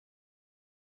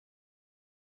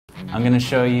I'm going to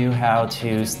show you how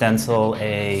to stencil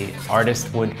a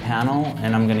artist wood panel,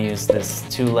 and I'm going to use this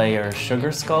 2-layer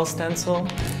sugar skull stencil,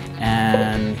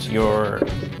 and your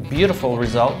beautiful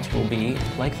result will be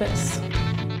like this.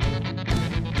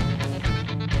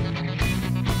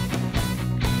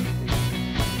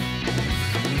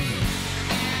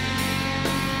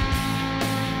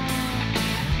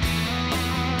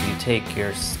 Take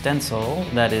your stencil,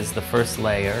 that is the first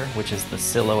layer, which is the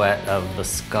silhouette of the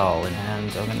skull,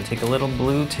 and I'm going to take a little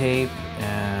blue tape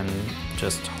and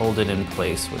just hold it in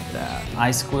place with that. I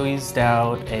squeezed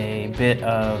out a bit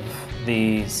of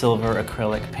the silver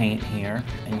acrylic paint here,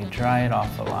 and you dry it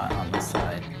off a lot on the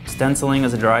side. Stenciling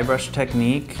is a dry brush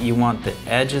technique. You want the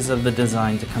edges of the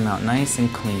design to come out nice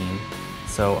and clean.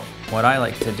 So what I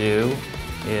like to do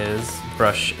is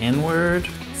brush inward.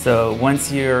 So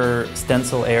once your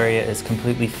stencil area is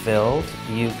completely filled,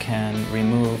 you can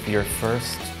remove your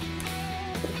first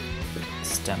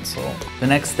stencil. The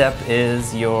next step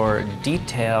is your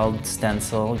detailed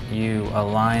stencil. You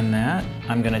align that.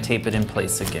 I'm going to tape it in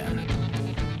place again.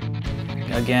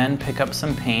 Again, pick up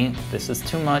some paint. This is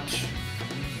too much,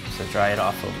 so dry it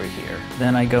off over here.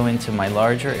 Then I go into my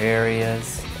larger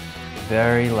areas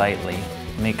very lightly.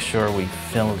 Make sure we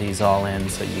fill these all in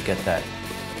so you get that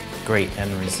great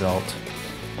end result.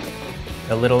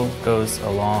 A little goes a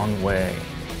long way.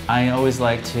 I always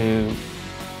like to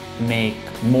make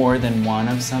more than one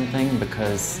of something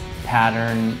because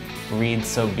pattern reads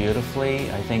so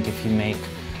beautifully. I think if you make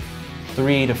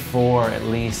 3 to 4 at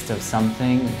least of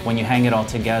something, when you hang it all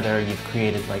together, you've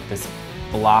created like this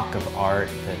block of art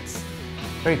that's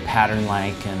very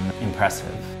pattern-like and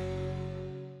impressive.